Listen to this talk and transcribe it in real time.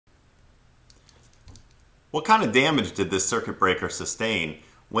What kind of damage did this circuit breaker sustain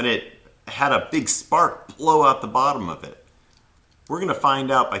when it had a big spark blow out the bottom of it? We're going to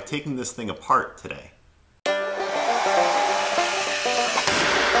find out by taking this thing apart today.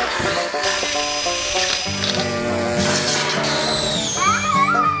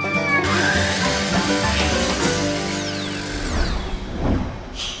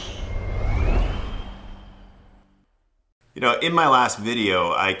 You know, in my last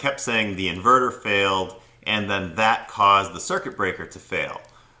video, I kept saying the inverter failed and then that caused the circuit breaker to fail.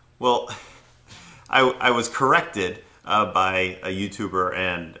 Well, I was corrected by a YouTuber,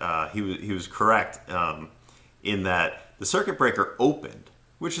 and he was correct in that the circuit breaker opened,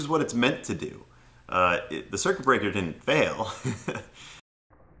 which is what it's meant to do. The circuit breaker didn't fail.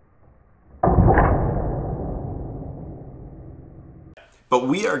 But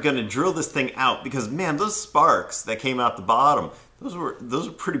we are going to drill this thing out because, man, those sparks that came out the bottom, those were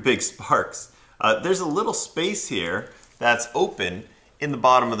pretty big sparks. There's a little space here that's open in the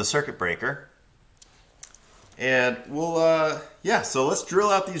bottom of the circuit breaker. And we'll, yeah, so let's drill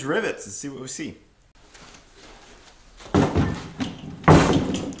out these rivets and see what we see.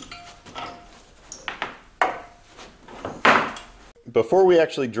 Before we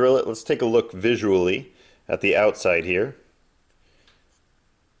actually drill it, let's take a look visually at the outside here.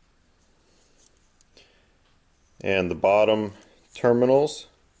 And the bottom terminals.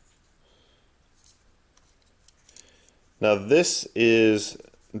 Now this is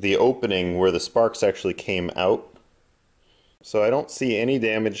the opening where the sparks actually came out. So I don't see any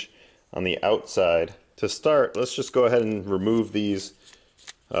damage on the outside. To start, let's just go ahead and remove these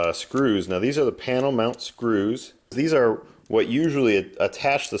screws. Now these are the panel mount screws. These are what usually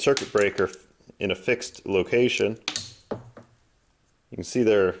attach the circuit breaker in a fixed location. You can see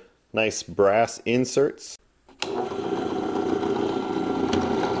they're nice brass inserts.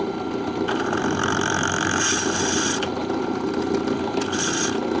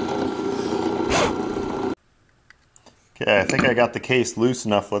 Okay, I think I got the case loose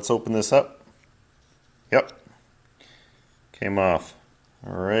enough. Let's open this up. Yep. Came off.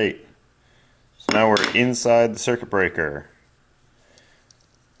 Alright. So now we're inside the circuit breaker.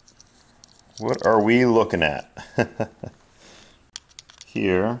 What are we looking at?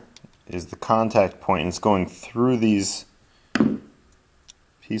 Here is the contact point, and it's going through these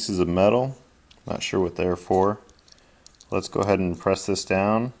pieces of metal. Not sure what they're for. Let's go ahead and press this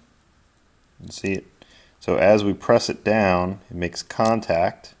down and see it. So as we press it down, it makes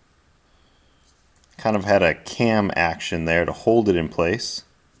contact. Kind of had a cam action there to hold it in place.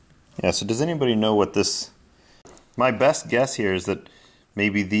 Yeah, so does anybody know what this... My best guess here is that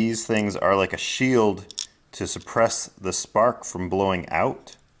maybe these things are like a shield to suppress the spark from blowing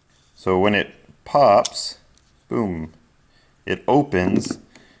out. So when it pops, boom, it opens,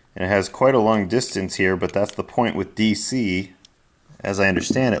 and it has quite a long distance here, but that's the point with DC, as I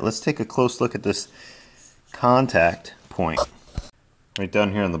understand it. Let's take a close look at this contact point. Right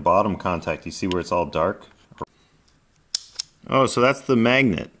down here on the bottom contact, you see where it's all dark? Oh, so that's the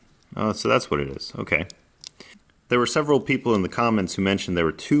magnet. Oh, so that's what it is. Okay. There were several people in the comments who mentioned there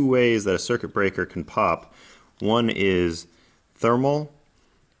were two ways that a circuit breaker can pop. One is thermal,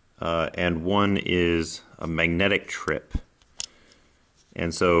 and one is a magnetic trip.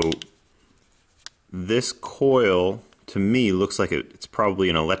 And so this coil, to me, looks like it's probably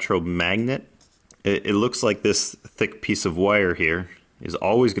an electromagnet. It looks like this thick piece of wire here is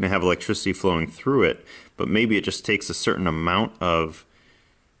always going to have electricity flowing through it, but maybe it just takes a certain amount of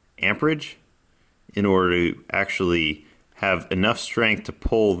amperage in order to actually have enough strength to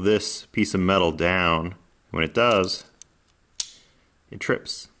pull this piece of metal down. When it does, it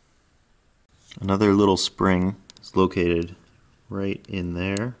trips. Another little spring is located right in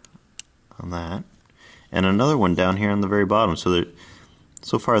there on that, and another one down here on the very bottom. So there,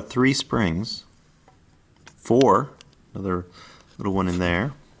 so far 3 springs. 4, another little one in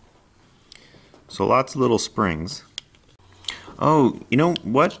there. So lots of little springs. Oh, you know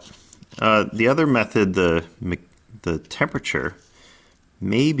what? The other method, the temperature,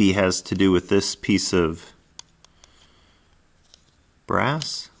 maybe has to do with this piece of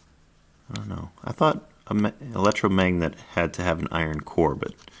brass. I don't know. I thought an electromagnet had to have an iron core,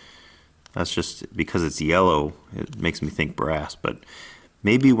 but that's just because it's yellow. It makes me think brass. But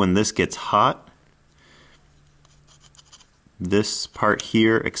maybe when this gets hot, this part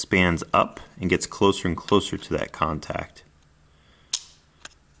here expands up and gets closer and closer to that contact.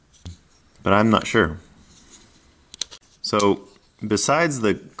 But I'm not sure. So besides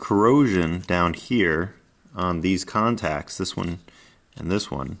the corrosion down here on these contacts, this one and this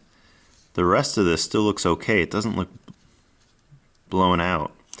one, the rest of this still looks okay. It doesn't look blown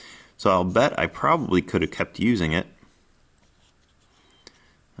out. So I'll bet I probably could have kept using it,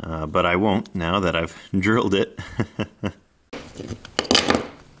 but I won't now that I've drilled it.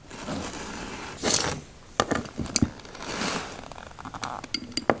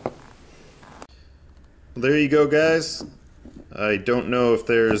 There you go, guys. I don't know if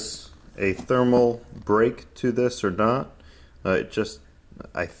there's a thermal break to this or not. I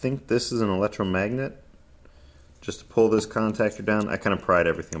think this is an electromagnet. Just to pull this contactor down, I kind of pried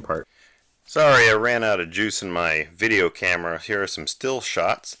everything apart. Sorry, I ran out of juice in my video camera. Here are some still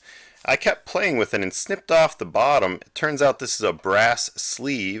shots. I kept playing with it and snipped off the bottom. It turns out this is a brass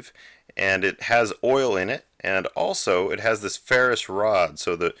sleeve, and it has oil in it, and also it has this ferrous rod,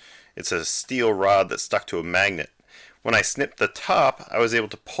 so that it's a steel rod that's stuck to a magnet. When I snipped the top, I was able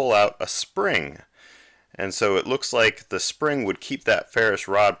to pull out a spring, and so it looks like the spring would keep that ferrous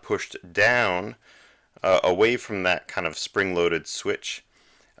rod pushed down away from that kind of spring-loaded switch,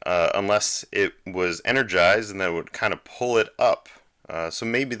 unless it was energized, and then it would kind of pull it up. So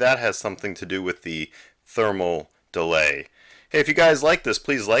maybe that has something to do with the thermal delay. Hey, if you guys like this,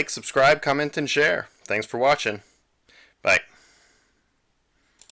 please like, subscribe, comment, and share. Thanks for watching. Bye.